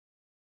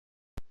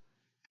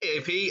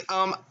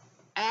AP,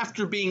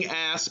 after being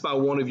asked by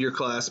one of your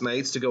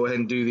classmates to go ahead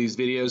and do these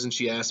videos, and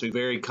she asked me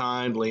very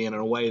kindly and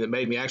in a way that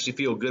made me actually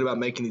feel good about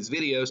making these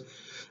videos,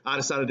 I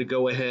decided to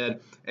go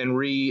ahead and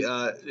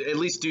at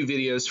least do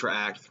videos for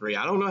Act 3.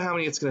 I don't know how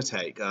many it's going to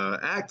take.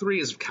 Act 3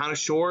 is kind of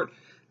short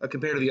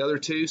compared to the other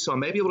two, so I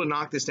may be able to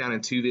knock this down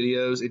in 2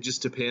 videos. It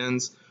just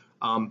depends.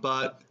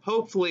 But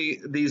hopefully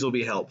these will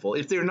be helpful.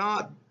 If they're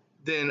not,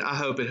 then I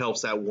hope it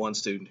helps that one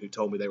student who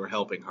told me they were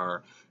helping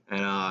her.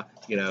 And,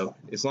 you know,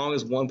 as long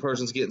as one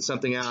person's getting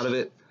something out of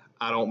it,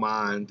 I don't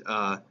mind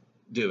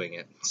doing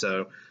it.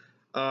 So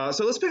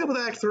let's pick up with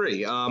Act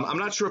 3. I'm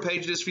not sure what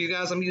page it is for you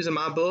guys. I'm using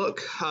my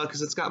book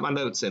because it's got my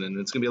notes in it, and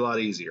it's going to be a lot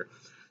easier.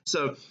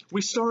 So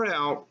we start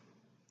out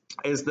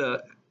as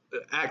the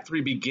Act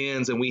 3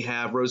 begins, and we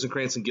have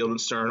Rosencrantz and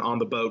Guildenstern on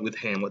the boat with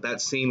Hamlet.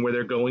 That scene where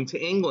they're going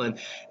to England,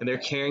 and they're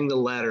carrying the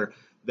letter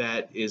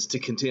that is to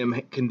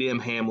condemn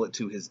Hamlet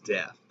to his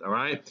death. All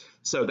right?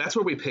 So that's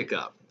where we pick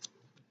up.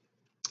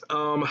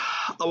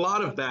 A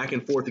lot of back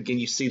and forth. Again,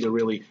 you see the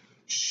really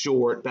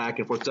short back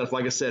and forth stuff.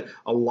 Like I said,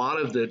 a lot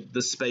of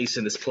the space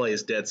in this play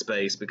is dead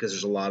space because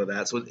there's a lot of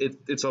that. So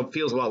it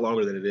feels a lot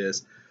longer than it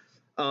is.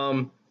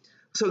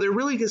 So they're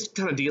really just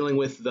kind of dealing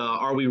with the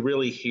 "Are we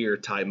really here?"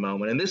 type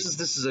moment, and this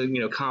is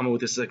a common with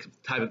this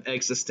type of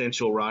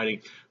existential writing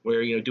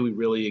where do we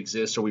really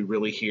exist? Are we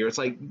really here? It's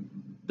like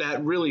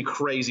that really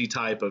crazy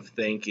type of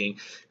thinking,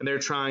 and they're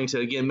trying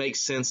to again make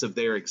sense of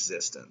their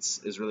existence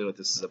is really what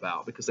this is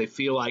about because they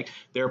feel like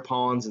they're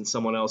pawns in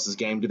someone else's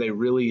game. Do they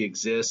really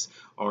exist?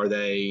 Are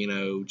they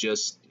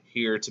just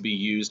here to be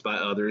used by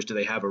others? Do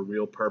they have a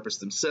real purpose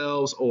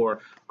themselves, or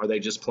are they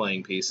just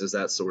playing pieces?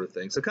 That sort of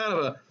thing. So kind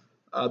of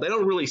they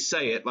don't really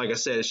say it, like I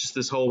said, it's just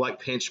this whole like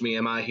pinch me,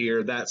 am I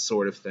here, that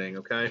sort of thing,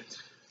 okay?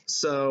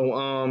 So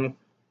I'm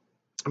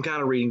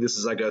kind of reading this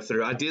as I go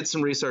through. I did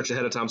some research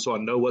ahead of time so I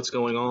know what's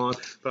going on,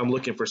 but I'm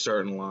looking for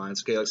certain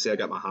lines. Okay, let's see, I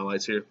got my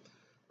highlights here.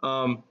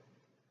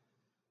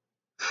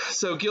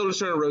 So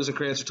Guildenstern and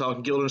Rosencrantz are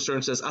talking.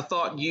 Guildenstern says, I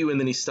thought you, and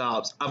then he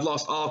stops. I've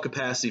lost all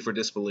capacity for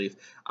disbelief.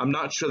 I'm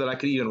not sure that I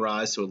could even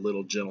rise to a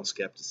little gentle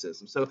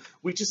skepticism. So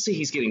we just see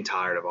he's getting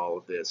tired of all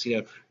of this.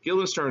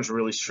 Guildenstern's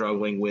really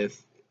struggling with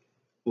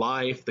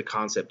life, the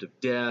concept of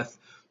death,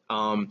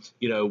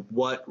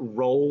 what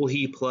role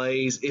he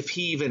plays, if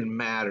he even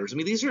matters. I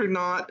mean, these are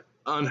not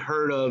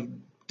unheard of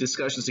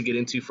discussions to get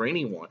into for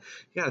anyone.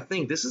 You got to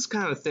think this is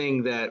kind of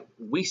thing that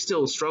we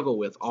still struggle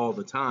with all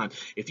the time.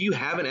 If you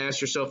haven't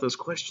asked yourself those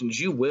questions,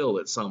 you will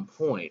at some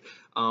point.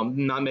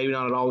 Maybe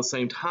not at all the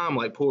same time,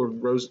 like poor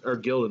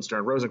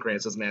Guildenstern.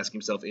 Rosencrantz doesn't ask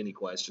himself any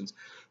questions,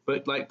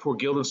 but like poor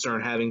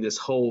Guildenstern having this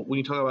whole, when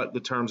you talk about the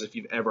terms, if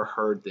you've ever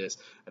heard this,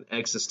 an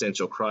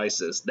existential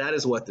crisis, that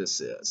is what this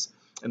is.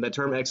 And that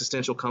term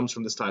existential comes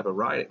from this type of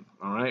writing,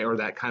 all right, or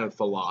that kind of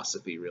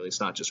philosophy, really.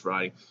 It's not just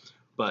writing.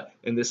 But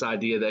in this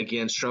idea that,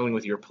 again, struggling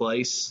with your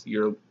place,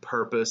 your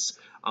purpose,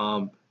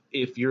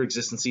 if your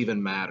existence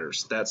even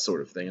matters, that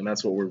sort of thing. And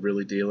that's what we're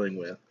really dealing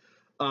with.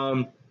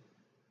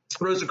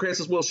 Rosencrantz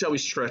says, well, shall we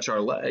stretch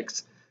our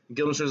legs? And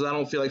Guildenstern says, I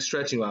don't feel like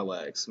stretching my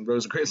legs. And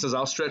Rosencrantz says,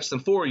 I'll stretch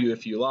them for you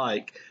if you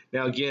like.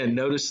 Now, again,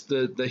 notice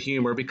the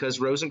humor because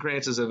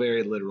Rosencrantz is a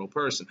very literal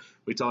person.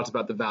 We talked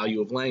about the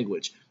value of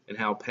language and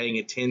how paying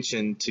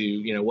attention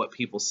to what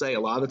people say. A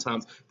lot of the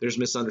times there's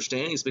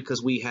misunderstandings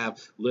because we have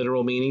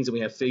literal meanings and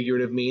we have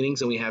figurative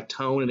meanings and we have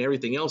tone and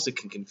everything else that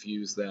can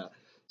confuse that.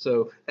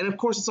 So, and of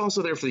course, it's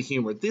also there for the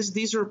humor.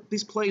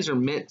 These plays are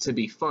meant to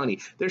be funny.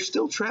 They're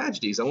still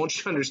tragedies. I want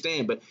you to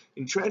understand, but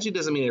tragedy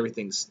doesn't mean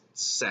everything's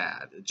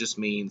sad. It just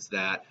means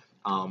that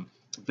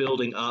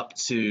building up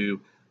to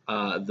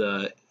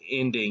the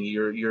ending,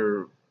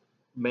 your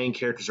main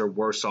characters are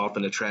worse off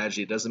in a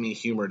tragedy. It doesn't mean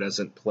humor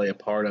doesn't play a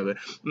part of it.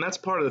 And that's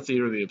part of the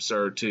theater of the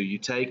absurd, too. You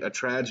take a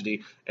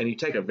tragedy and you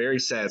take a very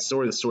sad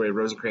story, the story of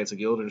Rosencrantz and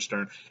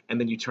Guildenstern, and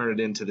then you turn it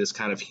into this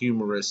kind of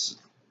humorous,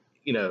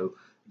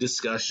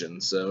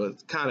 discussion. So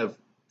it kind of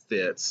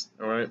fits,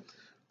 all right?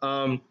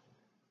 So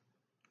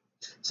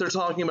they're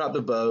talking about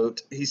the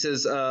boat. He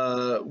says,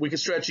 we could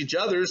stretch each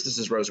other's. This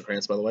is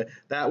Rosencrantz, by the way.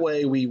 That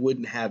way we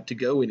wouldn't have to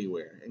go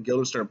anywhere. And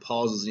Guildenstern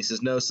pauses and he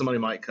says, no, somebody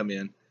might come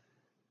in.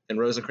 And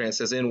Rosencrantz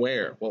says, in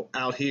where? Well,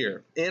 out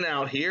here. In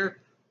out here?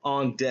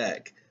 On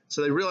deck.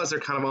 So they realize they're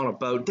kind of on a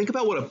boat. Think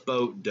about what a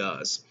boat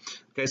does.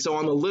 Okay, so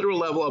on the literal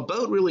level, a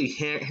boat really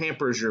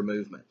hampers your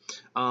movement.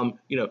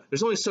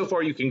 There's only so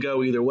far you can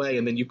go either way,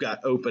 and then you've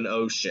got open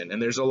ocean. And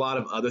there's a lot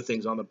of other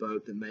things on the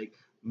boat that make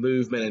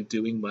movement and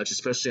doing much,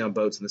 especially on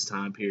boats in this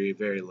time period,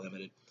 very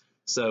limited.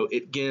 So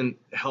it, again,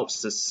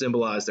 helps to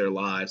symbolize their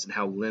lives and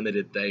how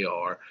limited they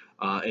are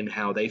and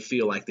how they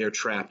feel like they're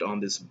trapped on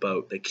this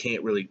boat. They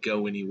can't really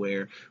go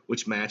anywhere,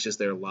 which matches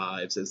their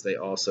lives as they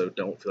also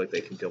don't feel like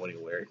they can go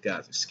anywhere.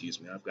 Guys,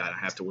 excuse me, I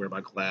have to wear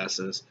my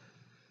glasses.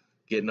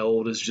 Getting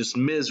old is just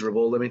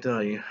miserable, let me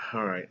tell you.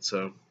 All right,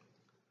 so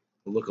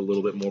I'll look a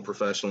little bit more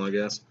professional, I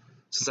guess,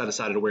 since I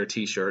decided to wear a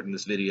t-shirt in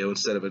this video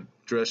instead of a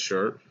dress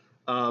shirt.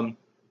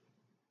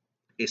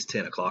 It's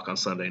 10 o'clock on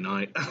Sunday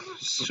night.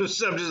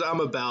 I'm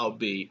about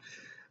beat.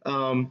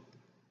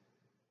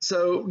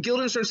 So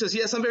Guildenstern says,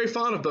 yes, I'm very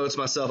fond of boats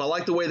myself. I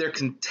like the way they're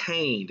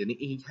contained. And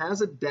he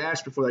has a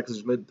dash before that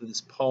because there's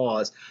this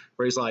pause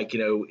where he's like,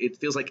 it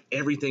feels like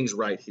everything's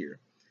right here.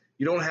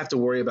 You don't have to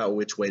worry about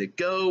which way to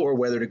go or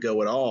whether to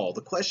go at all.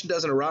 The question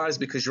doesn't arise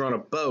because you're on a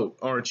boat,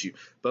 aren't you?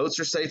 Boats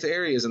are safe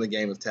areas in the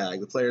game of tag.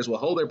 The players will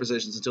hold their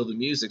positions until the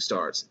music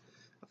starts.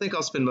 I think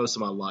I'll spend most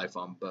of my life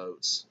on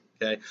boats.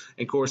 Okay.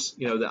 And of course,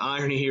 the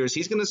irony here is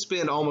he's going to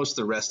spend almost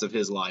the rest of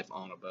his life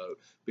on a boat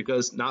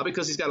not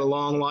because he's got a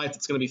long life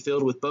that's going to be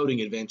filled with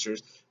boating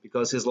adventures,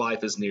 because his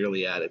life is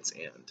nearly at its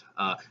end.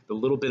 The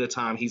little bit of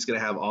time he's going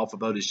to have off a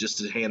boat is just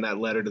to hand that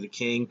letter to the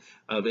King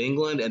of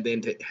England and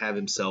then to have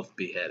himself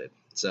beheaded.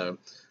 So,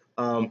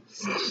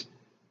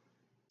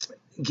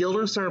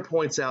 Guildenstern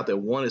points out that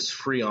one is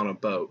free on a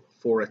boat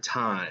for a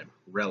time,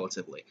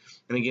 relatively.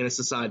 And again, it's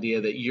this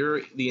idea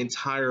that the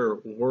entire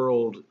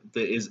world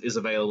that is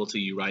available to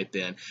you right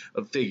then,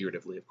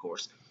 figuratively, of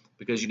course,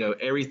 because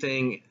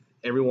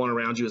everyone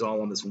around you is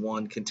all on this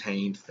one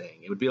contained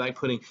thing. It would be like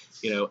putting,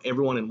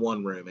 everyone in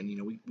one room,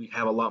 and we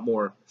have a lot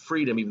more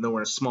freedom, even though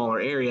we're in a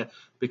smaller area,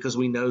 because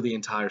we know the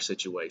entire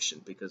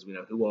situation, because we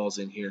know who all's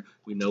in here,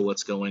 we know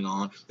what's going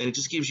on, and it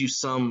just gives you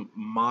some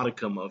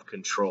modicum of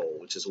control,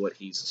 which is what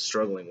he's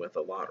struggling with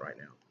a lot right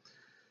now.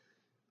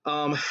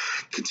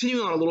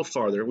 Continuing on a little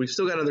farther, we've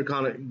still got another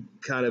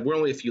kind of, we're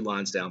only a few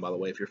lines down, by the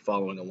way, if you're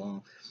following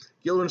along.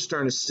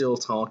 Guildenstern is still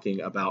talking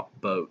about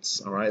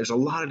boats, all right? There's a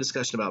lot of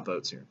discussion about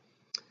boats here.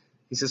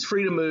 He says,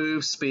 free to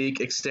move,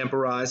 speak,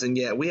 extemporize, and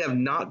yet we have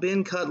not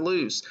been cut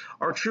loose.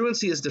 Our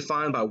truancy is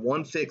defined by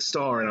one fixed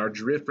star, and our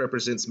drift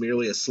represents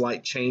merely a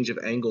slight change of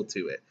angle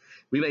to it.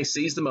 We may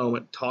seize the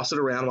moment, toss it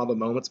around while the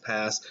moments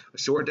pass, a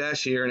short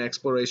dash here, an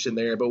exploration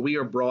there, but we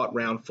are brought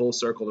round full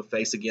circle to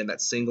face again that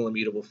single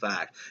immutable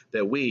fact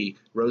that we,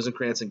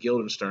 Rosencrantz and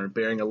Guildenstern,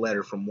 bearing a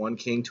letter from one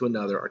king to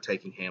another, are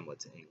taking Hamlet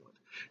to England.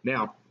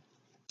 Now,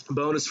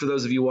 bonus for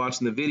those of you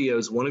watching the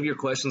videos, one of your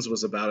questions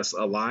was about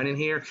a line in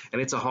here,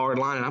 and it's a hard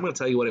line, and I'm going to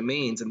tell you what it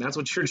means, and that's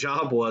what your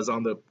job was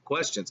on the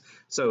questions.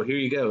 So here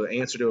you go,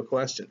 the answer to a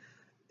question.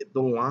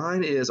 The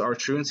line is, our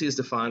truancy is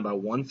defined by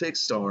one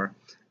fixed star,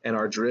 and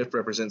our drift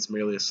represents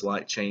merely a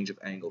slight change of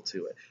angle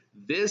to it.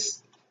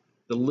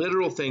 The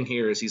literal thing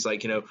here is he's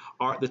like,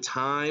 the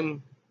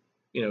time,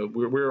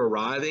 we're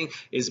arriving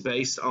is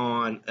based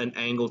on an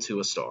angle to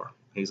a star.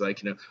 He's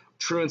like,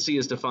 truancy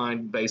is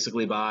defined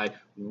basically by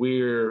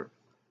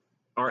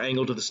our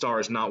angle to the star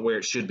is not where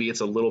it should be.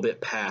 It's a little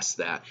bit past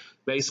that,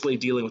 basically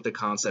dealing with the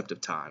concept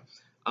of time.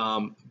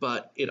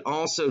 But it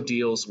also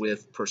deals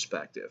with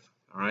perspective,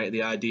 all right?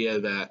 The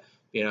idea that,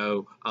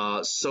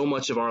 so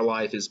much of our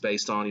life is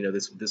based on,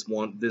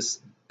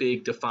 this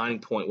big defining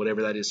point,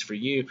 whatever that is for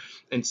you,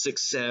 and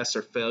success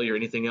or failure,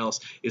 anything else,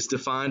 is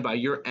defined by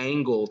your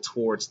angle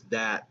towards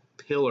that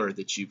pillar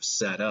that you've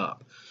set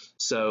up.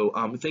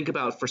 So think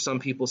about, for some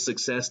people,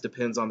 success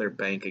depends on their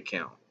bank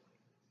account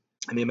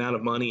and the amount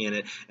of money in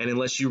it, and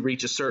unless you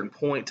reach a certain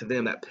point, to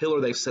them, that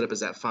pillar they've set up is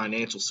that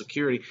financial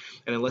security,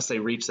 and unless they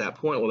reach that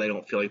point, well, they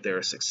don't feel like they're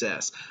a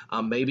success.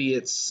 Maybe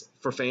it's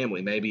for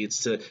family, maybe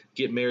it's to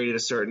get married at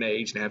a certain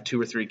age and have 2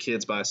 or 3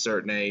 kids by a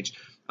certain age.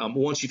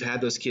 Once you've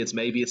had those kids,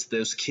 maybe it's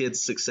those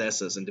kids'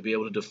 successes, and to be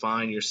able to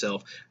define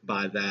yourself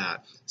by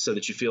that so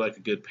that you feel like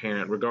a good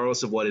parent,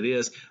 regardless of what it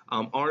is.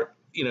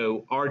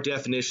 Our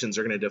definitions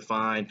are going to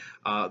define,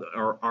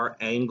 our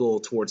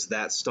angle towards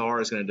that star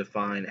is going to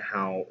define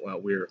how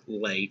we're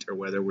late or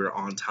whether we're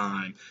on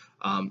time.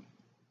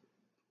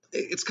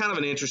 It's kind of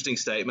an interesting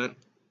statement.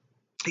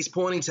 He's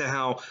pointing to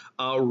how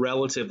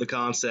relative the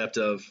concept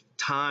of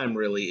time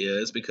really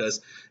is,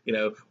 because,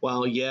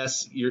 while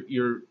yes,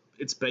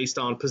 it's based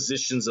on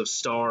positions of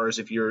stars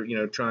if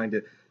you're, trying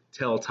to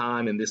tell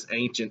time in this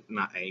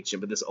not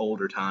ancient, but this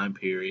older time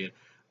period.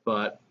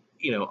 But,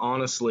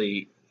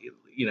 honestly,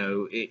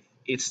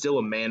 it's still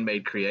a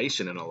man-made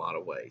creation in a lot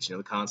of ways.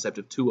 The concept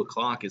of 2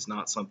 o'clock is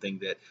not something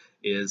that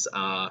is,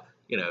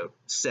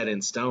 set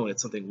in stone.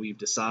 It's something we've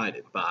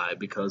decided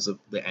because of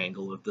the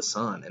angle of the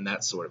sun and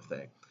that sort of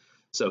thing.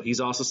 So he's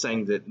also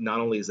saying that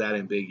not only is that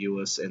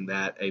ambiguous and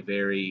that a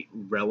very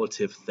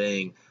relative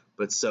thing,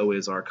 but so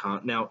is our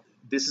now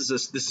this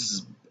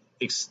is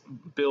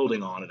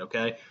building on it,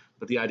 okay?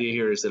 But the idea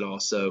here is that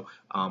also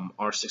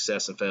our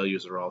success and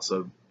failures are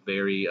also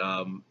very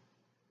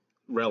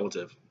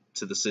relative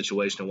to the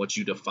situation and what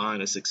you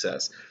define as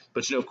success.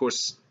 But of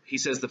course, he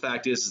says the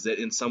fact is that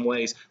in some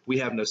ways we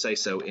have no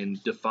say-so in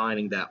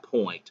defining that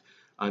point.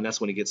 And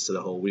that's when he gets to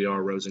the whole, we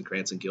are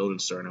Rosencrantz and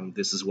Guildenstern, and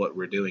this is what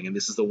we're doing, and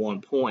this is the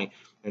one point.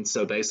 And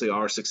so basically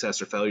our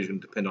success or failure is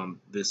going to depend on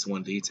this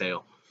one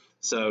detail.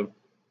 So,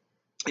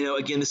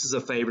 again, this is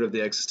a favorite of the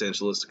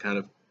existentialists to kind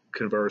of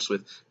converse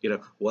with,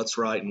 what's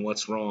right and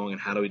what's wrong and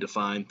how do we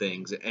define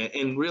things.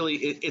 And really,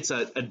 it's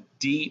a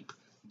deep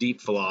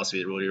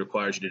philosophy that really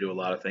requires you to do a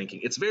lot of thinking.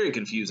 It's very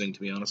confusing,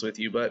 to be honest with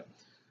you, but,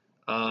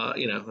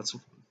 that's,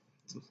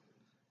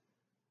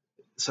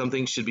 some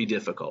things should be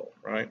difficult,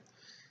 right?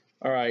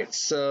 All right,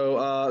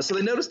 so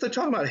they notice they're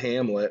talking about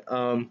Hamlet.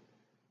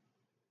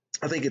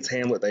 I think it's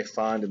Hamlet they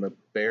find in the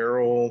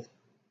barrel.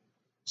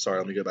 Sorry,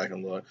 let me go back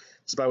and look.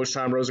 This is by which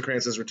time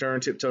Rosencrantz has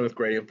returned, tiptoeing with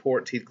great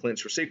import, teeth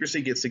clenched for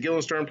secrecy, gets to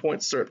Guildenstern,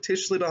 points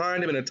surreptitiously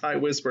behind him in a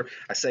tight whisper.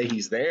 I say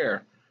he's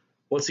there.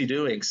 What's he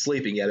doing?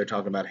 Sleeping. Yeah, they're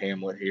talking about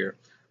Hamlet here.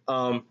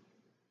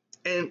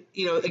 And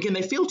again,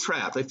 they feel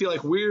trapped. They feel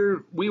like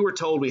we were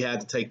told we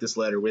had to take this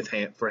letter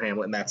for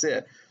Hamlet, and that's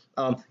it.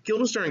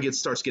 Guildenstern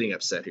starts getting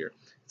upset here.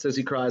 It says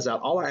he cries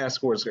out, "All I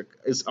ask for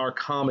is our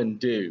common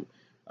due."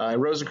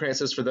 And Rosencrantz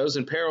says, "For those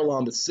in peril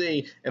on the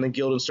sea," and then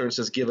Guildenstern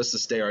says, "Give us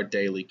this day our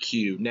daily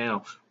cue."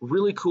 Now,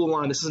 really cool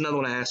line. This is another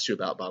one I asked you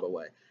about, by the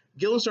way.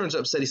 Guildenstern's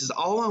upset. He says,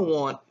 "All I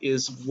want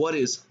is what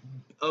is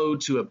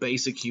owed to a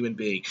basic human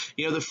being.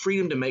 The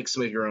freedom to make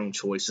some of your own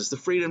choices, the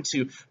freedom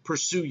to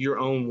pursue your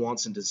own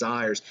wants and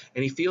desires."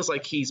 And he feels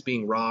like he's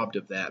being robbed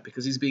of that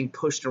because he's being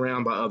pushed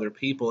around by other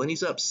people, and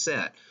he's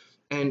upset.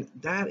 And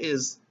that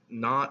is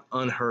not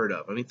unheard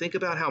of. I mean, think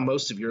about how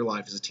most of your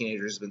life as a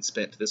teenager has been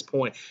spent to this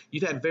point.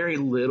 You've had very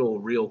little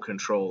real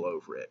control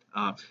over it.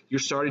 You're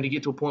starting to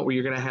get to a point where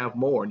you're going to have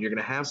more and you're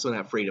going to have some of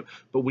that freedom.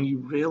 But when you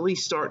really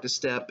start to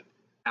step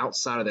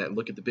outside of that and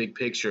look at the big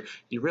picture,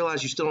 you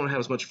realize you still don't have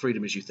as much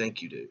freedom as you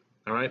think you do.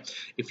 All right.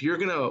 If you're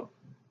going to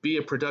be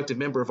a productive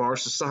member of our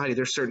society,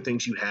 there's certain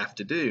things you have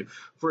to do.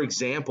 For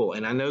example,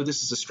 and I know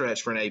this is a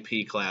stretch for an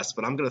AP class,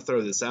 but I'm going to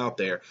throw this out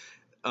there.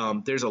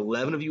 There's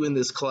 11 of you in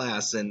this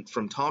class, and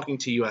from talking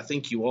to you, I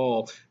think you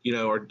all,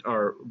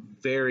 are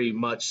very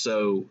much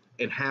so,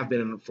 and have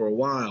been for a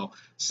while,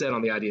 set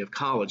on the idea of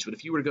college. But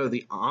if you were to go to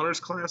the honors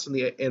class and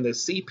the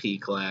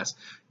CP class,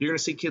 you're going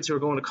to see kids who are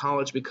going to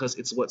college because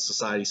it's what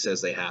society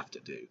says they have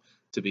to do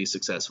to be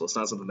successful. It's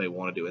not something they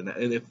want to do.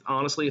 And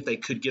if they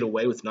could get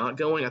away with not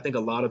going, I think a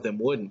lot of them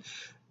wouldn't.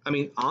 I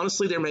mean,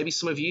 honestly, there may be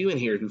some of you in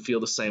here who feel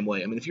the same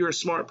way. I mean, if you're a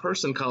smart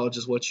person, college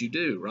is what you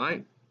do,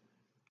 right?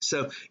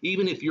 So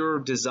even if your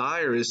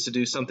desire is to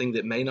do something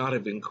that may not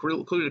have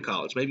included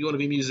college, maybe you want to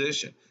be a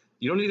musician.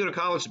 You don't need to go to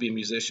college to be a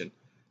musician.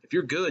 If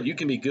you're good, you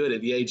can be good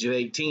at the age of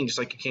 18, just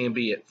like you can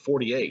be at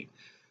 48.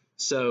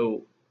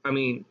 So, I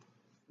mean,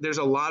 there's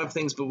a lot of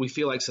things, but we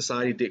feel like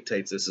society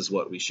dictates this is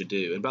what we should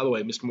do. And by the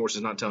way, Mr. Morse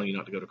is not telling you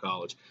not to go to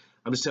college.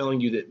 I'm just telling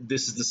you that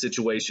this is the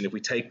situation. If we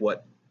take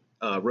what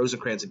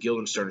Rosencrantz and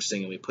Guildenstern are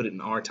singing, we put it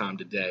in our time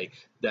today,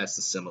 that's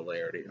the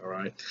similarity, all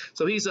right?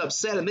 So he's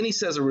upset, and then he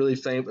says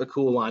a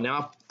cool line.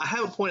 Now, I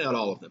haven't pointed out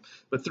all of them,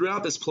 but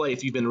throughout this play,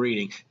 if you've been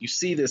reading, you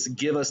see this,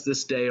 "Give us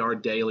this day our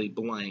daily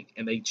blank,"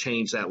 and they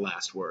change that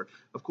last word.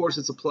 Of course,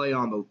 it's a play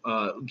on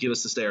the "Give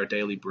us this day our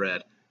daily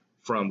bread"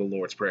 from the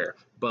Lord's Prayer,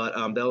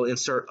 but they'll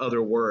insert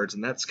other words,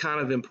 and that's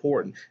kind of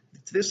important.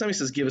 This time he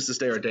says, "Give us this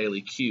day our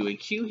daily cue," and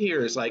cue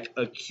here is like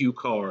a cue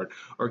card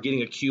or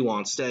getting a cue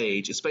on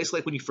stage. It's basically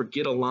like when you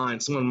forget a line,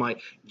 someone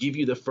might give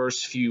you the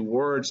first few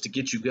words to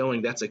get you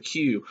going. That's a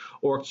cue.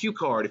 Or a cue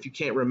card, if you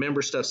can't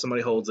remember stuff,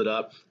 somebody holds it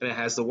up and it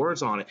has the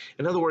words on it.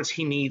 In other words,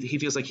 he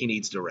feels like he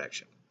needs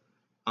direction.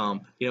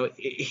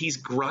 He's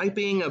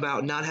griping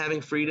about not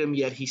having freedom,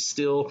 yet he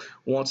still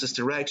wants this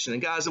direction.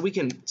 And guys, we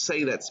can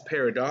say that's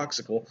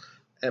paradoxical,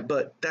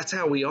 but that's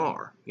how we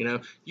are.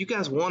 You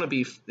guys want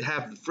to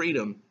have the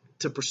freedom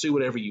to pursue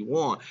whatever you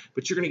want,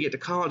 but you're going to get to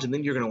college and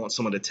then you're going to want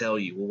someone to tell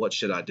you, well, what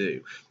should I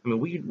do? I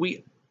mean,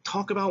 we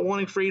talk about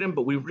wanting freedom,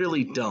 but we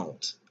really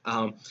don't.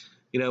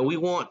 We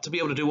want to be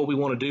able to do what we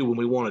want to do when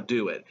we want to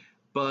do it,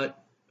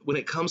 but when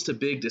it comes to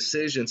big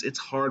decisions, it's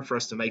hard for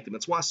us to make them.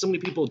 It's why so many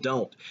people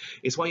don't.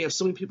 It's why you have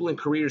so many people in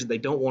careers that they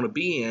don't want to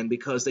be in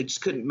because they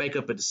just couldn't make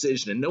up a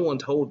decision and no one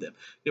told them.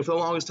 For the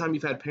longest time,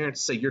 you've had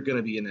parents say you're going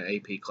to be in an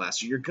AP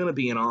class or you're going to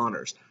be in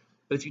honors.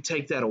 But if you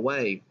take that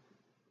away,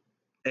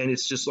 and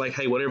it's just like,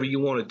 hey, whatever you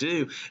want to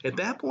do, at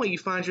that point you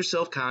find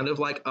yourself kind of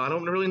like, I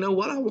don't really know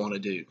what I want to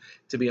do,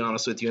 to be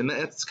honest with you. And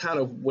that's kind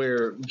of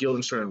where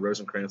Guildenstern and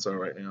Rosencrantz are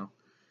right now.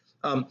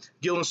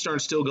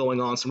 Guildenstern's still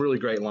going on, some really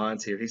great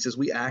lines here. He says,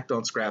 "We act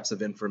on scraps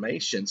of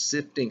information,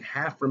 sifting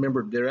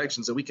half-remembered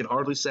directions that we can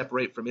hardly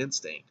separate from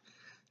instinct."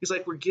 He's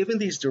like, we're given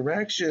these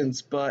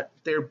directions, but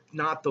they're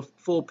not the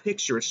full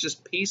picture. It's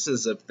just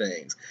pieces of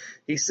things.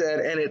 He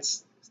said, and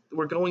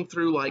we're going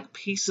through like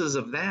pieces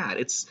of that.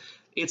 It's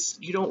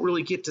you don't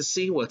really get to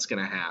see what's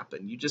going to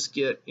happen. You just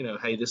get,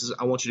 hey,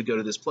 I want you to go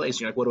to this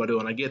place. You're like, what do I do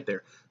when I get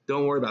there?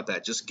 Don't worry about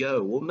that. Just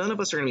go. Well, none of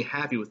us are going to be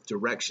happy with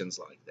directions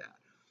like that.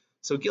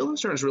 So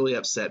Guildenstern's really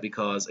upset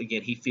because,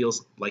 again, he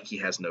feels like he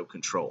has no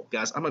control.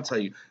 Guys, I'm going to tell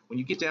you, when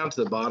you get down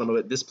to the bottom of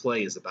it, this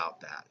play is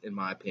about that, in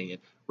my opinion.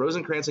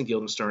 Rosencrantz and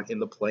Guildenstern in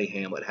the play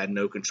Hamlet had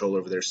no control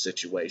over their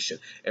situation.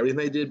 Everything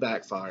they did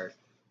backfired.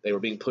 They were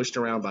being pushed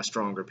around by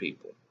stronger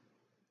people.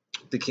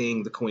 The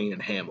king, the queen,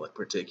 and Hamlet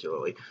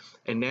particularly.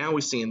 And now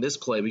we see in this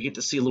play, we get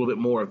to see a little bit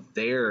more of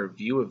their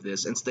view of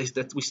this. And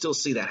we still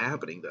see that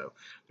happening, though.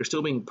 They're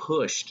still being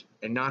pushed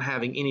and not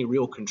having any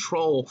real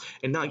control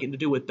and not getting to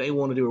do what they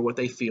want to do or what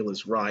they feel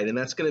is right. And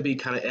that's going to be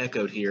kind of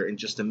echoed here in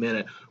just a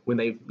minute when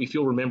if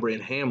you'll remember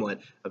in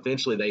Hamlet,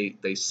 eventually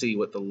they see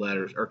what the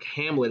letter, or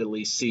Hamlet at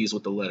least sees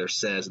what the letter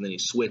says, and then he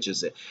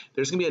switches it.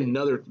 There's going to be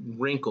another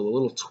wrinkle, a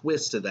little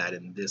twist to that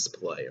in this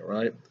play, all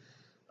right?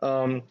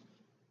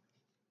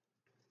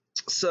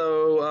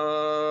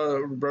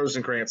 So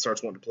Rosencrantz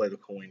starts wanting to play the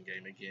coin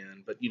game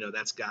again, but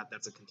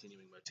that's a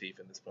continuing motif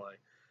in this play.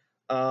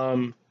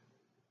 Trying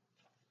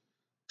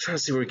to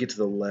see where we get to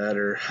the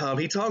letter.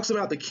 He talks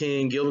about the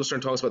king.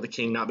 Guildenstern talks about the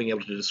king not being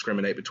able to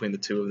discriminate between the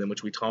two of them,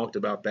 which we talked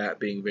about that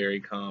being very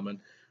common.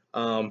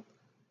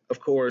 Of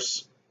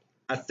course,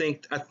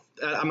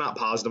 I'm not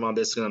positive on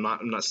this, and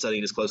I'm not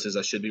studying as closely as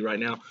I should be right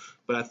now.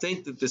 But I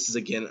think that this is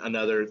again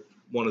another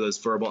one of those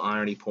verbal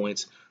irony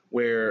points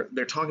where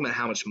they're talking about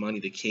how much money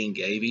the king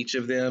gave each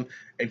of them,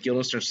 and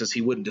Guildenstern says he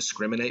wouldn't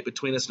discriminate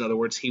between us. In other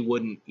words, he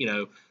wouldn't,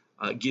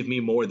 give me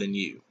more than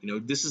you.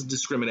 This is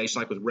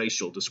discrimination, like with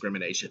racial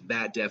discrimination,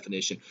 that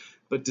definition.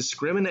 But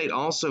discriminate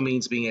also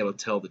means being able to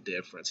tell the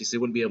difference. He said he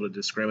wouldn't be able to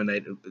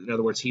discriminate. In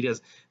other words, he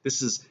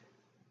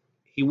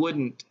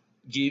wouldn't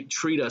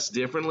treat us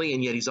differently,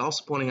 and yet he's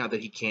also pointing out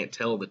that he can't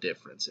tell the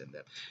difference in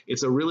them.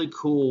 It's a really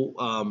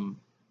cool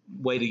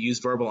way to use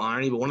verbal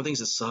irony, but one of the things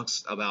that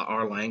sucks about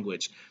our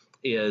language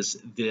is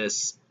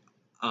this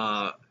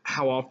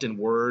how often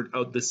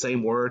the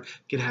same word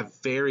can have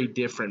very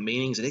different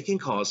meanings, and it can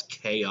cause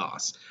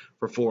chaos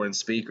for foreign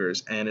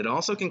speakers, and it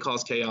also can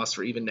cause chaos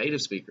for even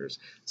native speakers.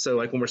 So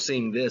like when we're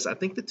seeing this, I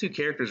think the two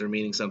characters are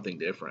meaning something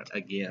different.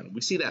 Again,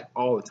 we see that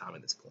all the time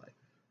in this play.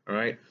 All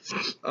right.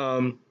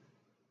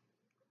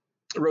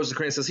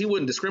 Rosencrantz says he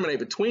wouldn't discriminate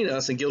between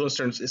us, and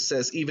Guildenstern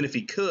says even if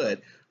he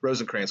could,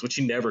 Rosencrantz, which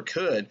he never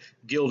could,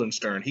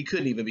 Guildenstern, he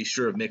couldn't even be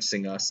sure of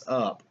mixing us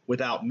up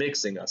without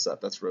mixing us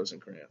up. That's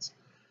Rosencrantz.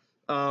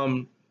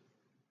 And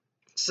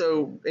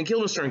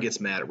Guildenstern gets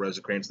mad at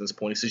Rosencrantz at this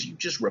point. He says, you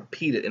just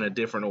repeat it in a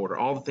different order,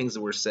 all the things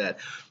that were said.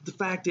 The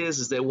fact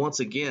is that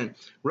once again,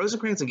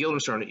 Rosencrantz and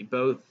Guildenstern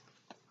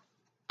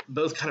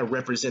both kind of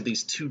represent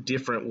these two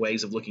different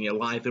ways of looking at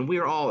life, and we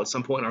are all at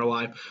some point in our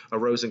life a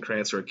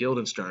Rosencrantz or a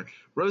Guildenstern.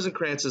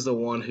 Rosencrantz is the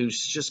one who's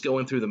just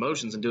going through the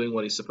motions and doing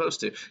what he's supposed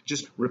to,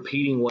 just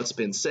repeating what's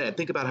been said.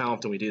 Think about how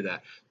often we do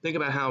that. Think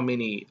about how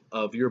many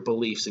of your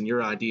beliefs and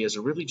your ideas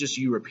are really just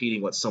you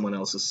repeating what someone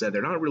else has said.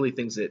 They're not really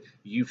things that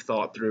you've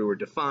thought through or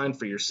defined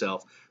for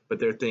yourself, but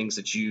they're things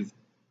that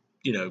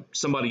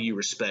somebody you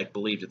respect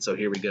believed it, so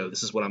here we go.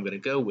 This is what I'm going to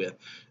go with.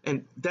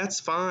 And that's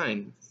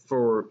fine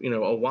for,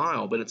 a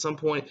while, but at some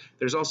point,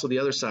 there's also the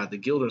other side, the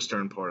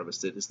Guildenstern part of us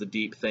that is the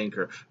deep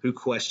thinker who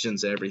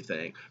questions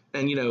everything.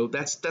 And,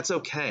 that's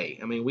okay.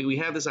 I mean, we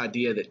have this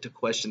idea that to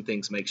question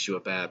things makes you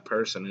a bad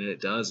person, and it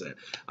doesn't.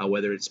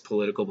 Whether it's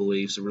political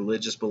beliefs,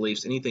 religious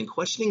beliefs, anything,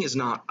 questioning is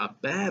not a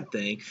bad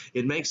thing.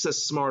 It makes us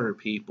smarter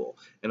people,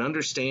 and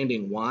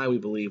understanding why we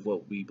believe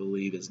what we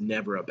believe is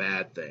never a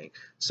bad thing.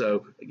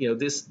 So,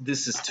 this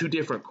is two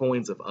different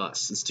coins of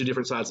us. It's two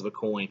different sides of a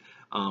coin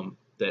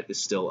that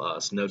is still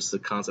us. Notice the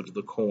concept of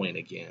the coin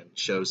again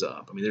shows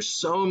up. I mean, there's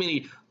so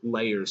many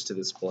layers to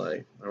this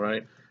play, all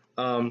right?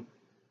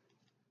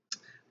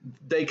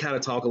 They kind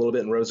of talk a little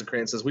bit, and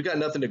Rosencrantz says, we got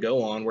nothing to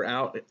go on. We're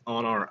out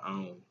on our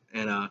own.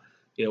 And,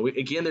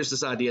 again, there's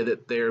this idea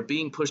that they're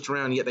being pushed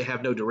around, yet they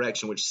have no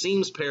direction, which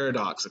seems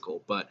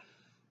paradoxical, but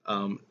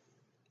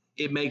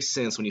it makes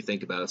sense when you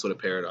think about it. That's what a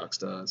paradox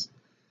does.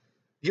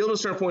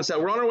 Guildenstern points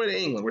out, we're on our way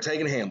to England. We're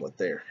taking Hamlet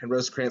there. And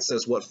Rosencrantz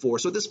says, what for?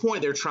 So at this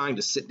point, they're trying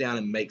to sit down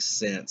and make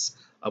sense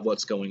of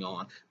what's going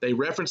on. They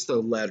reference the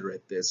letter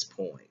at this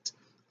point.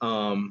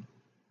 And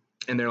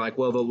they're like,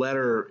 well, the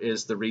letter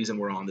is the reason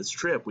we're on this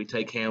trip. We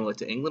take Hamlet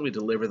to England. We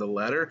deliver the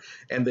letter.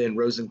 And then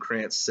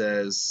Rosencrantz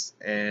says,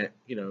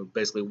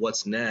 basically,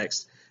 what's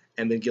next?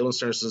 And then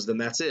Guildenstern says, then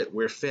that's it.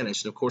 We're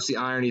finished. And, of course, the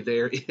irony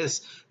there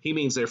is he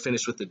means they're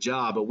finished with the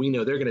job, but we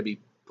know they're going to be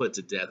put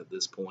to death at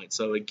this point.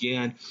 So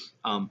again,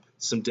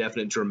 some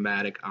definite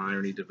dramatic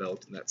irony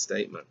developed in that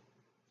statement.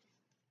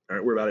 All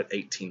right, we're about at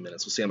 18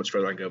 minutes. We'll see how much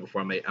further I can go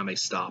before I may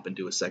stop and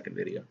do a second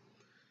video.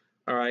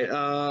 All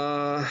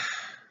right.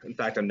 In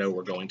fact, I know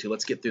we're going to.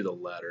 Let's get through the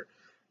letter.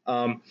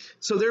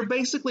 So they're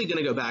basically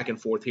going to go back and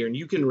forth here, and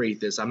you can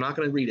read this. I'm not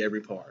going to read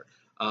every part.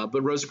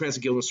 But Rosencrantz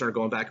and Guildenstern are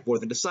going back and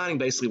forth and deciding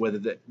basically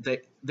whether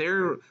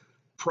their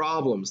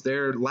problems,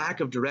 their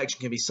lack of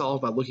direction can be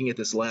solved by looking at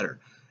this letter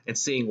and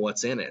seeing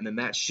what's in it. And then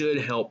that should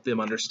help them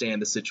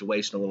understand the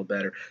situation a little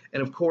better.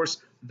 And of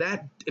course,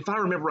 that, if I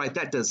remember right,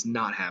 that does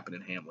not happen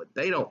in Hamlet.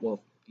 They don't, well,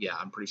 yeah,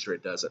 I'm pretty sure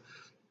it doesn't.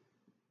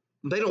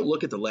 They don't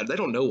look at the letter. They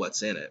don't know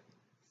what's in it.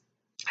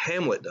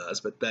 Hamlet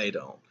does, but they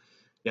don't.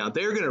 Now,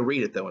 they're going to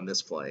read it, though, in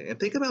this play. And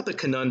think about the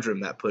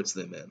conundrum that puts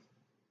them in.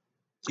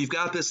 You've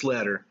got this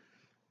letter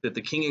that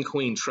the king and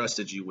queen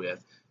trusted you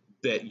with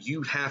that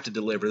you have to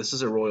deliver. This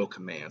is a royal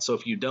command. So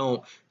if you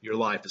don't, your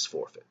life is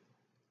forfeit.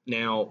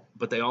 Now,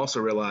 but they also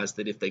realize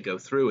that if they go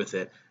through with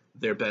it,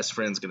 their best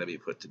friend's going to be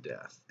put to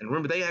death. And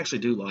remember, they actually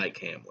do like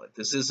Hamlet.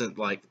 This isn't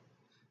like,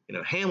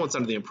 Hamlet's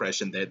under the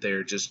impression that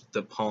they're just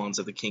the pawns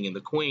of the king and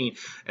the queen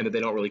and that they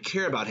don't really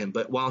care about him.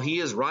 But while he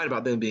is right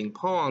about them being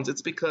pawns,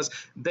 it's because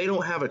they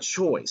don't have a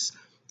choice.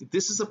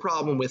 This is a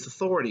problem with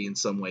authority in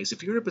some ways.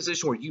 If you're in a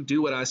position where you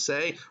do what I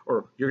say,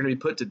 or you're going to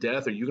be put to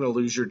death, or you're going to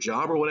lose your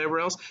job or whatever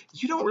else,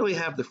 you don't really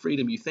have the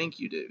freedom you think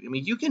you do. I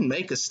mean, you can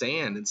make a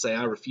stand and say,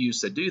 I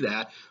refuse to do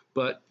that,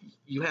 but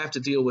you have to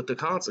deal with the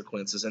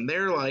consequences. And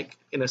they're like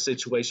in a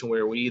situation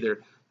where we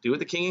either do what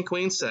the king and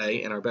queen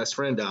say and our best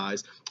friend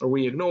dies, or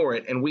we ignore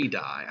it and we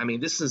die. I mean,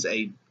 this is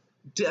a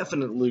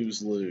definite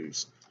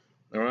lose-lose.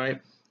 All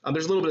right.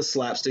 There's a little bit of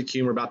slapstick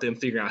humor about them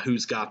figuring out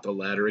who's got the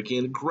letter.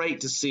 Again,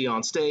 great to see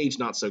on stage,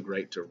 not so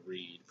great to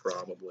read,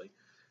 probably.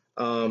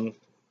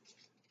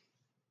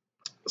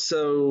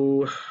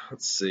 So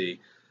let's see.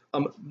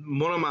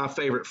 One of my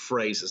favorite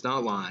phrases,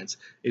 not lines,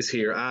 is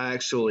here. I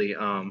actually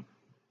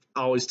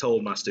always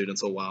told my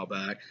students a while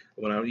back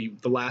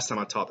the last time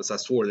I taught this, I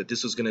swore that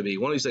this was going to be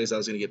one of these days I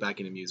was going to get back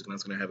into music and I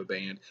was going to have a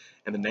band,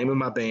 and the name of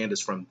my band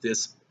is from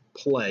this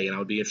play, and I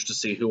would be interested to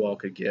see who all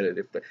could get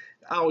it.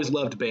 I always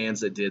loved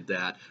bands that did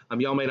that.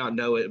 Y'all may not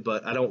know it,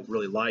 but I don't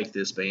really like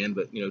this band,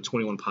 but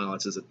 21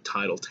 Pilots is a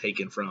title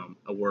taken from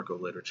a work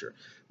of literature.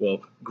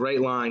 Well,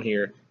 great line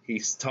here.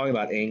 He's talking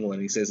about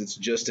England. He says it's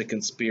just a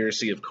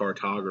conspiracy of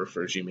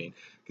cartographers. You mean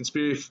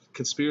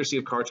conspiracy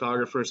of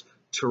cartographers?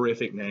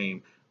 Terrific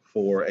name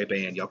for a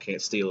band. Y'all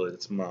can't steal it.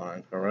 It's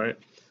mine. All right.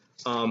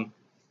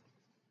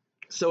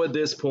 So at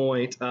this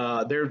point,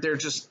 they're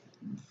just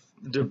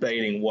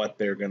debating what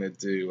they're gonna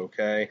do.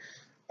 Okay.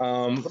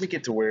 Let me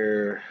get to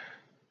where.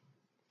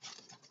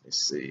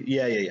 Let's see.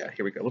 Yeah.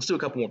 Here we go. Let's do a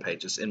couple more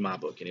pages in my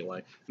book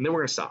anyway, and then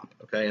we're gonna stop.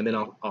 Okay, and then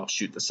I'll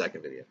shoot the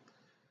second video.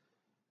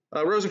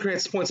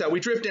 Rosencrantz points out,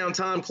 we drift down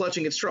time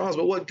clutching at straws,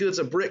 but what good's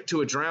a brick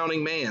to a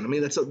drowning man? I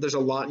mean, there's a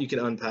lot you can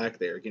unpack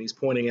there. Again, he's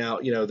pointing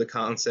out, the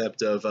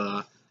concept of,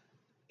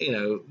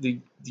 the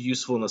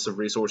usefulness of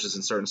resources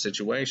in certain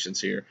situations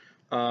here.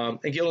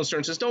 And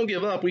Guildenstern says, don't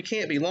give up. We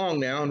can't be long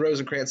now. And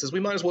Rosencrantz says, we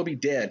might as well be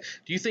dead.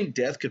 Do you think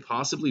death could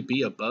possibly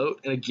be a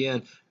boat? And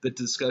again, the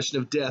discussion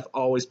of death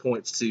always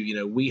points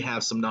to, we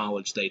have some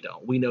knowledge they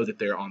don't. We know that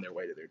they're on their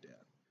way to their death.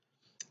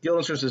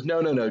 Guildenstern says,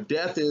 no.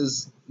 Death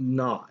is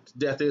not.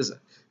 Death isn't.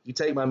 You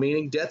take my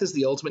meaning, death is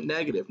the ultimate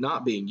negative,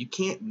 not being. You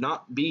can't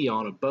not be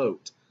on a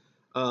boat.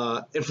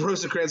 And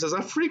Rosencrantz says,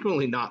 I've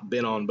frequently not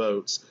been on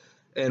boats.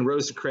 And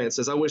Rosencrantz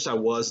says, I wish I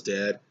was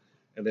dead.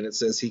 And then it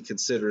says he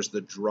considers the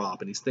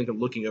drop, and he's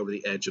looking over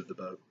the edge of the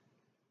boat.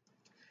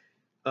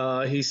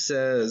 He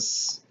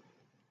says,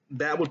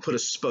 that would put a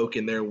spoke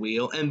in their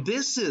wheel. And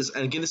this is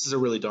a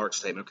really dark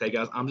statement, okay,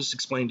 guys? I'm just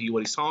explaining to you what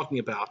he's talking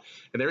about.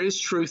 And there is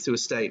truth to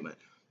his statement.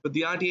 But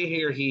the idea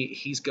here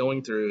he's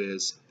going through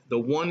is the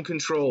one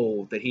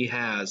control that he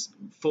has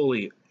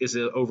fully is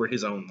over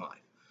his own life.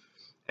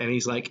 And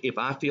he's like, if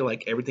I feel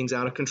like everything's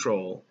out of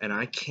control and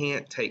I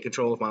can't take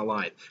control of my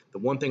life, the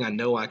one thing I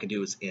know I can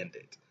do is end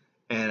it.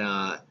 And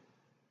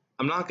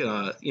I'm not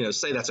going to,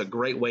 say that's a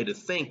great way to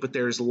think, but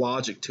there's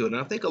logic to it. And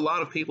I think a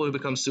lot of people who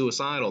become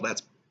suicidal,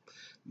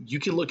 you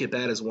can look at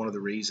that as one of the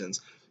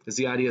reasons, is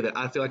the idea that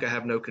I feel like I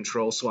have no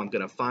control, so I'm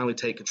going to finally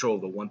take control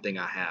of the one thing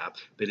I have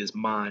that is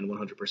mine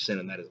 100%,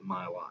 and that is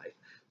my life.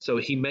 So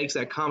he makes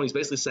that comment. He's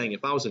basically saying,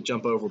 if I was to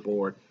jump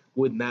overboard,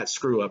 wouldn't that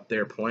screw up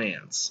their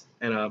plans?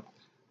 And,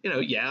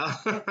 yeah,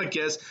 I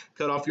guess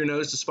cut off your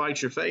nose to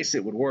spite your face,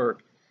 it would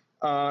work.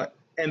 And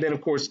then,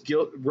 of course,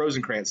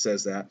 Rosencrantz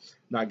says that,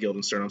 not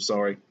Guildenstern, I'm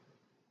sorry.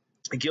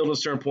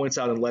 Guildenstern points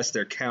out unless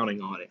they're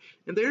counting on it.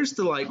 And there's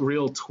the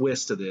real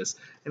twist to this.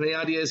 And the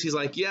idea is he's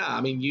like, yeah,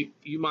 I mean,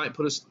 you might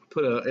put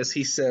a, as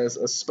he says,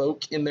 a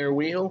spoke in their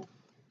wheel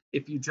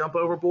if you jump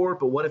overboard,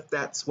 but what if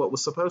that's what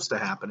was supposed to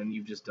happen and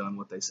you've just done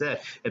what they said?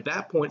 At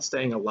that point,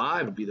 staying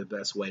alive would be the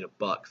best way to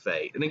buck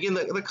fate. And again,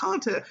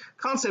 the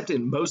concept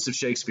in most of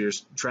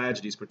Shakespeare's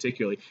tragedies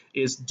particularly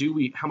is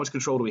how much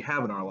control do we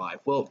have in our life?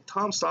 Well,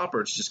 Tom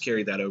Stoppard's just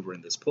carried that over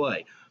in this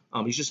play.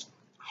 He's just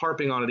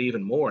harping on it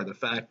even more, the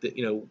fact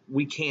that,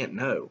 we can't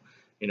know.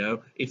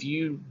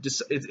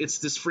 It's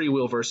this free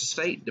will versus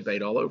fate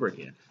debate all over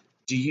again.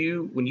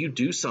 When you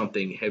do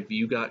something,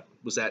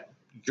 was that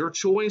your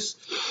choice,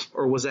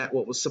 or was that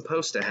what was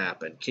supposed to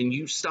happen? Can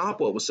you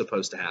stop what was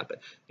supposed to happen?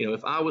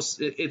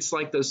 It's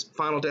like those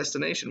Final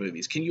Destination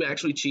movies. Can you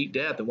actually cheat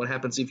death? And what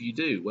happens if you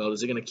do? Well,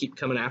 is it going to keep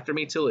coming after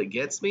me till it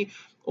gets me?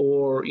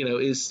 Or,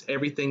 is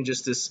everything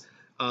just this,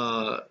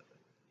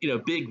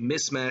 big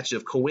mismatch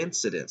of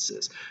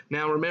coincidences?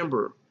 Now,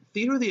 remember,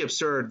 theater of the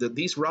absurd, that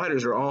these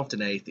writers are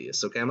often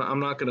atheists. Okay, I'm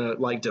not going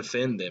to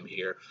defend them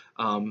here,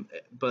 and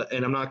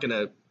I'm not going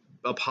to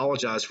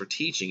apologize for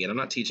teaching it. I'm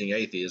not teaching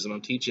atheism. I'm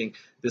teaching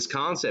this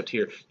concept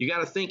here. You got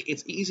to think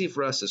it's easy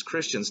for us as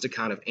Christians to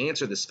kind of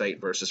answer this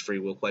fate versus free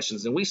will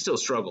questions, and we still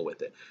struggle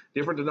with it.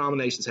 Different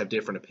denominations have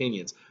different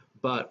opinions,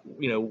 but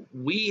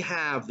we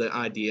have the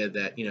idea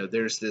that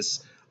there's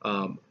this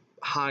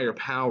higher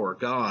power,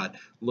 God,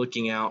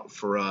 looking out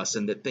for us,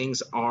 and that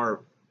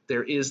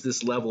there is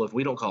this level of,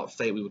 we don't call it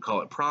fate, we would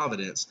call it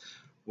providence,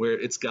 where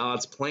it's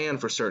God's plan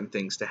for certain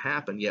things to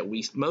happen, yet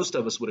most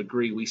of us would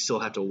agree we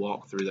still have to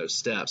walk through those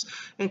steps.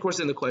 And of course,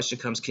 then the question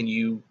comes, can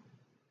you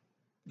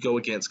go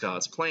against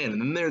God's plan?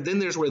 And then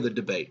there's where the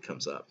debate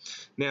comes up.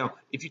 Now,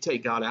 if you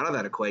take God out of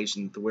that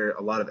equation, where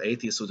a lot of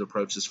atheists would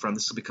approach this from,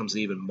 this becomes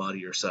an even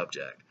muddier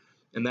subject.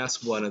 And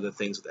that's one of the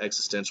things with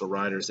existential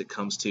writers that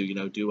comes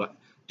to,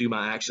 do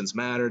my actions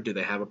matter? Do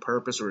they have a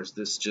purpose? Or is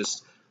this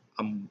just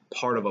I'm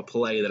part of a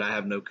play that I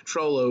have no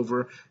control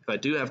over. If I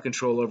do have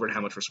control over it,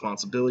 how much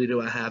responsibility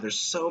do I have? There's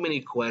so many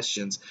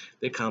questions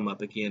that come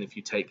up again if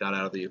you take God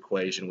out of the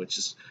equation, which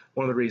is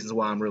one of the reasons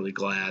why I'm really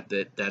glad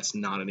that that's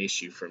not an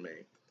issue for me.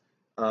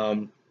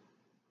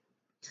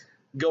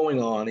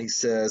 Going on, he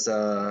says,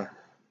 I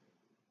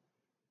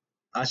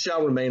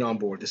shall remain on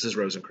board. This is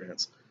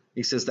Rosencrantz.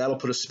 He says, that'll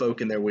put a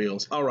spoke in their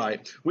wheels. All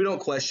right, we don't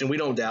question, we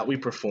don't doubt, we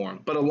perform.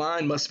 But a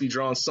line must be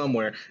drawn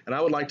somewhere, and I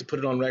would like to put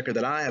it on record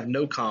that I have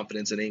no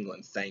confidence in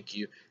England, thank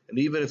you. And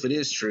even if it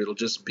is true, it'll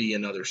just be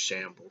another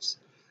shambles.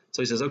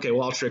 So he says, okay,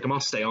 well, I'll trick them. I'll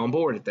stay on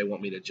board if they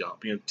want me to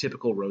jump.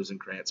 Typical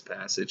Rosencrantz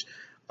passage.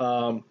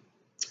 And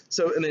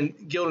then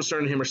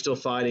Guildenstern and him are still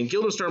fighting.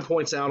 Guildenstern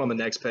points out on the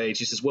next page,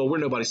 he says, well, we're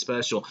nobody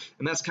special.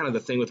 And that's kind of the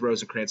thing with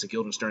Rosencrantz and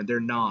Guildenstern. They're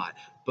not.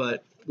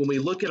 But when we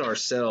look at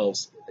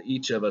ourselves,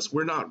 each of us,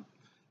 we're not,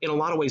 in a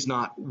lot of ways,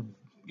 not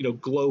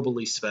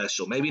globally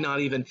special. Maybe not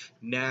even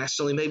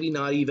nationally, maybe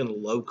not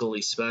even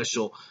locally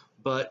special.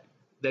 But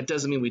that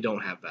doesn't mean we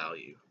don't have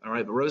value. All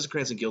right. But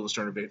Rosencrantz and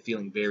Guildenstern are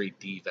feeling very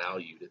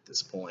devalued at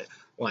this point.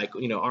 Like,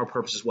 our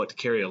purpose is what? To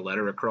carry a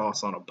letter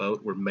across on a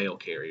boat. We're mail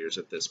carriers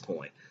at this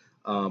point.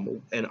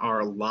 And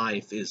our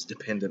life is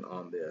dependent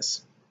on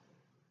this.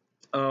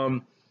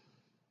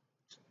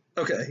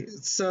 Okay,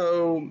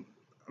 so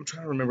I'm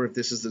trying to remember if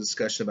this is the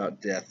discussion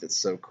about death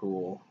that's so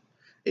cool.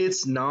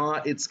 It's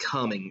not, it's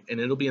coming, and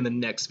it'll be in the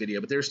next video,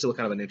 but there's still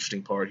kind of an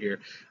interesting part here.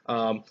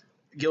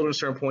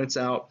 Guildenstern points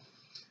out,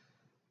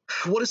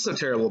 what is so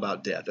terrible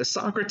about death? As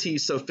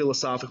Socrates so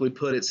philosophically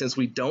put it, since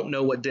we don't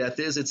know what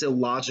death is, it's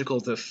illogical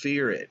to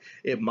fear it.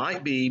 It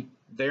might be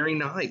very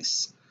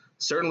nice.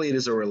 Certainly it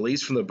is a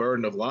release from the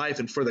burden of life,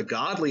 and for the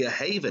godly a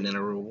haven and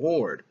a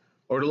reward.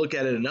 Or to look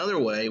at it another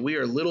way, we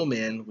are little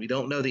men, we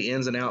don't know the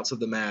ins and outs of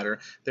the matter,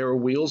 there are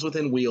wheels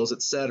within wheels,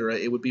 etc.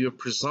 It would be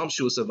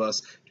presumptuous of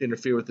us to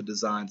interfere with the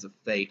designs of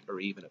fate or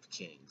even of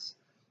kings.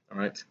 All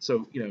right,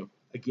 so,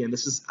 again,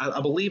 this is, I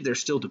believe they're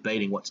still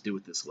debating what to do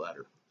with this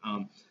letter.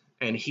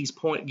 And he's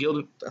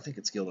I think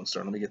it's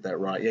Guildenstern, let me get that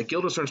right. Yeah,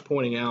 Guildenstern's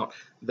pointing out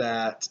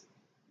that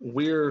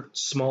we're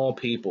small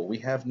people. We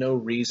have no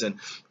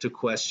reason to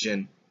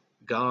question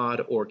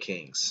God or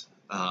kings.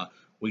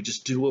 We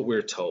just do what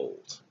we're told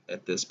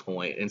at this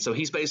point. And so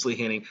he's basically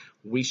hinting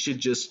we should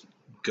just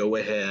go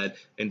ahead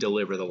and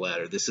deliver the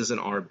letter. This isn't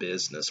our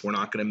business. We're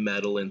not going to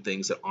meddle in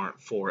things that aren't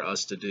for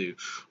us to do.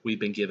 We've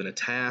been given a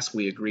task.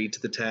 We agreed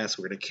to the task.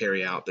 We're going to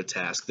carry out the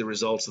task. The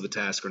results of the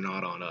task are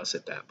not on us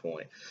at that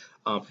point.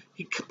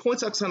 He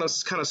points out kind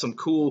of some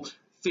cool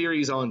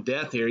theories on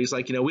death here. He's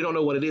like, we don't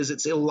know what it is.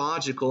 It's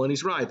illogical. And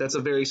he's right. That's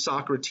a very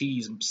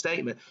Socrates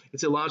statement.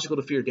 It's illogical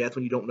to fear death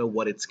when you don't know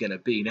what it's going to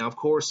be. Now, of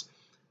course,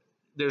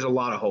 there's a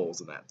lot of holes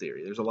in that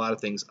theory. There's a lot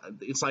of things.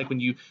 It's like when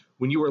you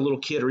were a little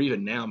kid, or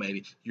even now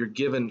maybe, you're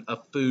given a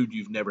food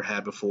you've never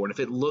had before. And if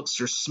it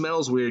looks or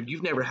smells weird,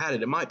 you've never had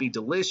it. It might be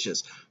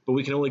delicious, but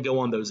we can only go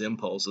on those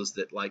impulses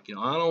that, like,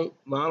 I don't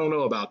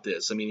know about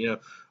this. I mean,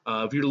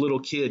 if you're a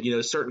little kid,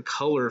 certain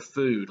color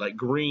food, like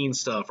green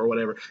stuff or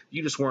whatever,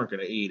 you just weren't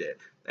going to eat it.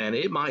 And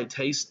it might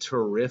taste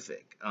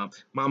terrific.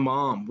 My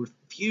mom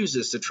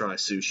refuses to try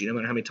sushi, no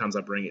matter how many times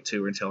I bring it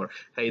to her and tell her,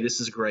 hey,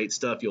 this is great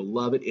stuff. You'll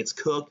love it. It's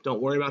cooked.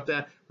 Don't worry about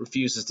that.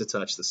 Refuses to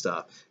touch the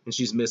stuff. And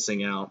she's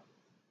missing out.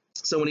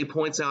 So when he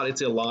points out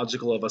it's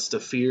illogical of us to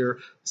fear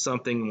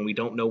something when we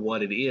don't know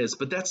what it is,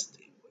 but that's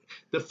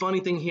the funny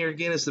thing here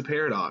again is the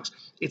paradox.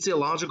 It's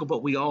illogical,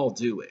 but we all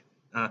do it.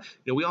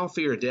 We all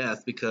fear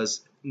death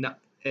because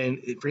and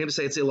for him to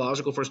say it's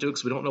illogical for us to do it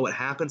because we don't know what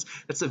happens,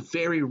 that's the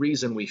very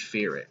reason we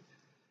fear it.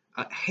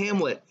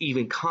 Hamlet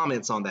even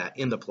comments on that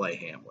in the play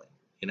Hamlet.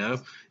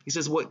 He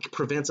says what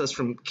prevents us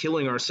from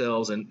killing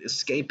ourselves and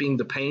escaping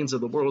the pains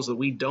of the world is that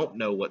we don't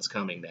know what's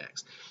coming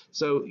next.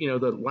 So,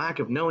 the lack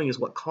of knowing is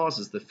what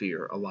causes the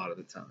fear a lot of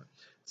the time.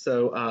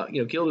 So,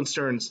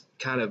 Guildenstern's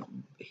kind of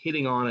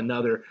hitting on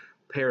another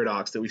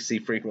paradox that we see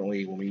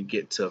frequently when we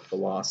get to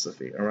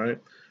philosophy. All right.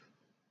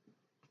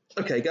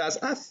 Okay, guys,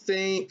 I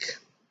think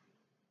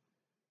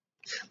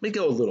let me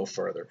go a little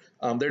further.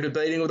 They're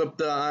debating with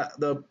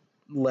the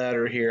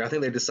letter here. I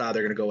think they decide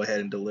they're going to go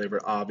ahead and deliver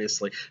it,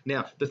 obviously.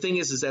 Now, the thing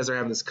is as they're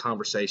having this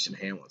conversation,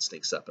 Hamlet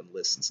sneaks up and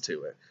listens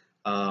to it.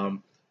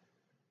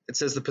 It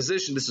says the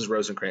position, this is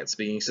Rosencrantz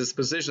speaking, he says the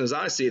position as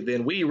I see it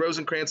then, we,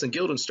 Rosencrantz and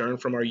Guildenstern,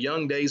 from our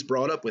young days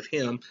brought up with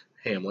him,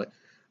 Hamlet,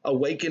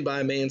 awakened by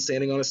a man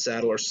standing on a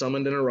saddle, or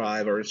summoned and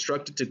arrive, are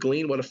instructed to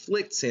glean what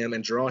afflicts him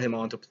and draw him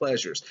on to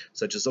pleasures,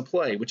 such as a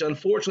play, which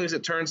unfortunately, as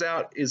it turns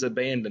out, is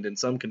abandoned in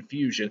some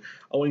confusion,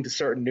 owing to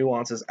certain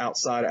nuances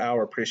outside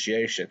our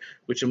appreciation,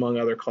 which among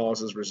other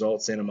causes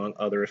results in, among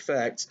other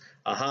effects,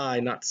 a high,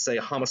 not to say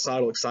a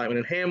homicidal excitement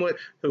in Hamlet,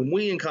 whom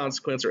we in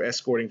consequence are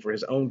escorting for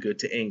his own good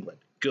to England.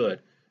 Good.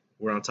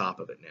 We're on top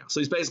of it now. So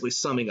he's basically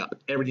summing up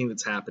everything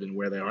that's happened and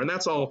where they are. And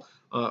that's all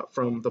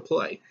from the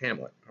play,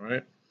 Hamlet. All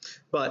right.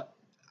 But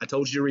I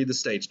told you to read the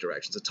stage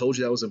directions. I told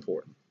you that was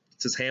important.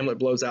 It says Hamlet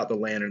blows out the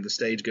lantern. The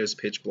stage goes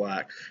pitch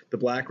black. The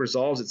black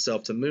resolves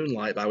itself to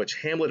moonlight, by which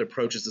Hamlet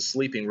approaches the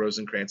sleeping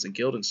Rosencrantz and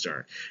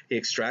Guildenstern. He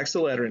extracts the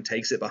letter and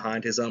takes it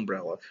behind his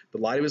umbrella. The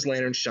light of his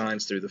lantern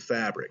shines through the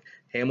fabric.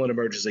 Hamlet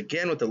emerges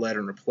again with the letter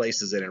and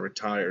replaces it and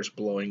retires,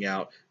 blowing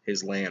out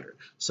his lantern.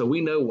 So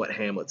we know what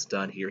Hamlet's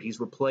done here. He's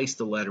replaced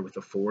the letter with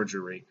a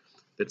forgery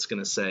that's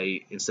going to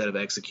say, instead of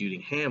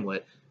executing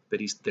Hamlet, that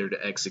he's there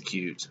to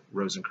execute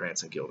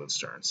Rosencrantz and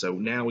Guildenstern. So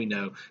now we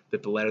know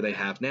that the letter they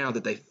have now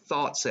that they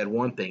thought said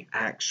one thing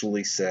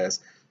actually says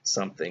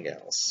something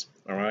else.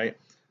 All right.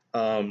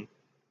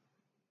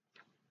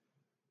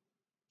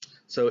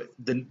 So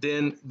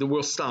then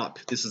we'll stop.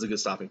 This is a good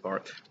stopping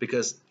part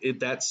because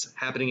that's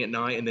happening at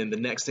night, and then the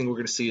next thing we're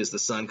going to see is the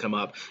sun come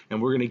up,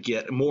 and we're going to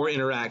get more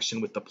interaction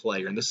with the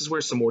player. And this is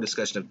where some more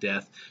discussion of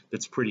death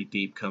that's pretty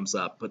deep comes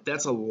up. But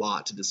that's a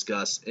lot to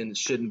discuss, and it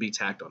shouldn't be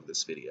tacked on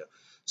this video.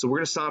 So we're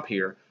going to stop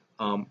here.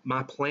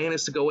 My plan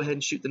is to go ahead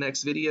and shoot the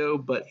next video,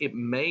 but it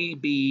may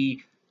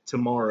be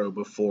tomorrow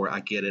before I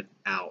get it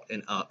out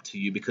and up to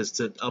you because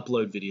to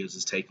upload videos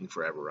is taking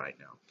forever right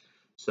now.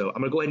 So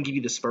I'm going to go ahead and give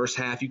you this first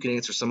half. You can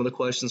answer some of the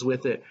questions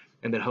with it,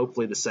 and then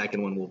hopefully the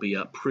second one will be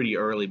up pretty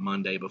early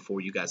Monday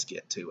before you guys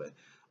get to it.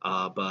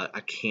 But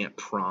I can't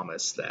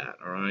promise that,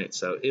 all right?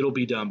 So it'll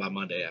be done by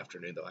Monday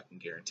afternoon, though. I can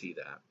guarantee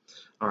that.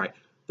 All right.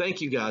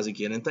 Thank you guys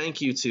again, and thank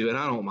you to, and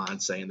I don't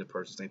mind saying the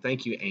person's name,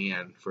 thank you,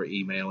 Anne, for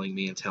emailing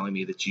me and telling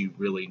me that you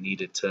really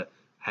needed to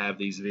have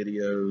these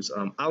videos.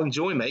 I'll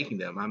enjoy making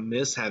them. I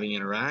miss having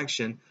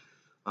interaction.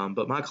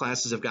 But my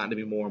classes have gotten to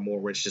be more and more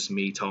where it's just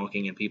me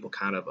talking and people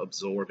kind of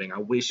absorbing. I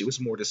wish it was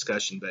more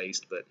discussion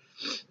based, but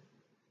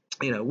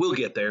we'll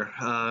get there.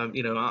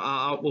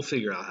 We'll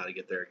figure out how to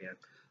get there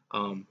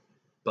again.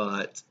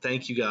 But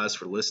thank you guys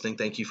for listening.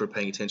 Thank you for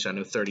paying attention. I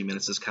know 30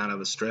 minutes is kind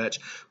of a stretch,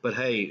 but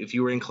hey, if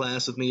you were in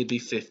class with me, it'd be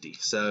 50.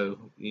 So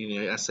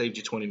I saved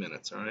you 20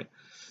 minutes. All right.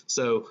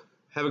 So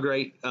have a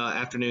great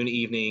afternoon,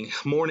 evening,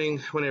 morning,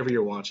 whenever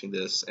you're watching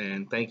this,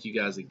 and thank you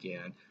guys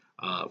again.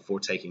 For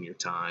taking your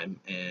time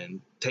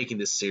and taking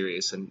this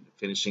serious and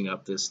finishing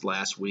up this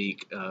last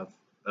week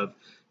of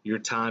your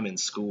time in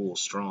school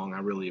strong. I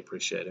really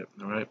appreciate it.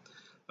 All right.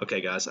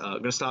 Okay, guys, I'm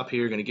going to stop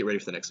here. Going to get ready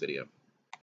for the next video.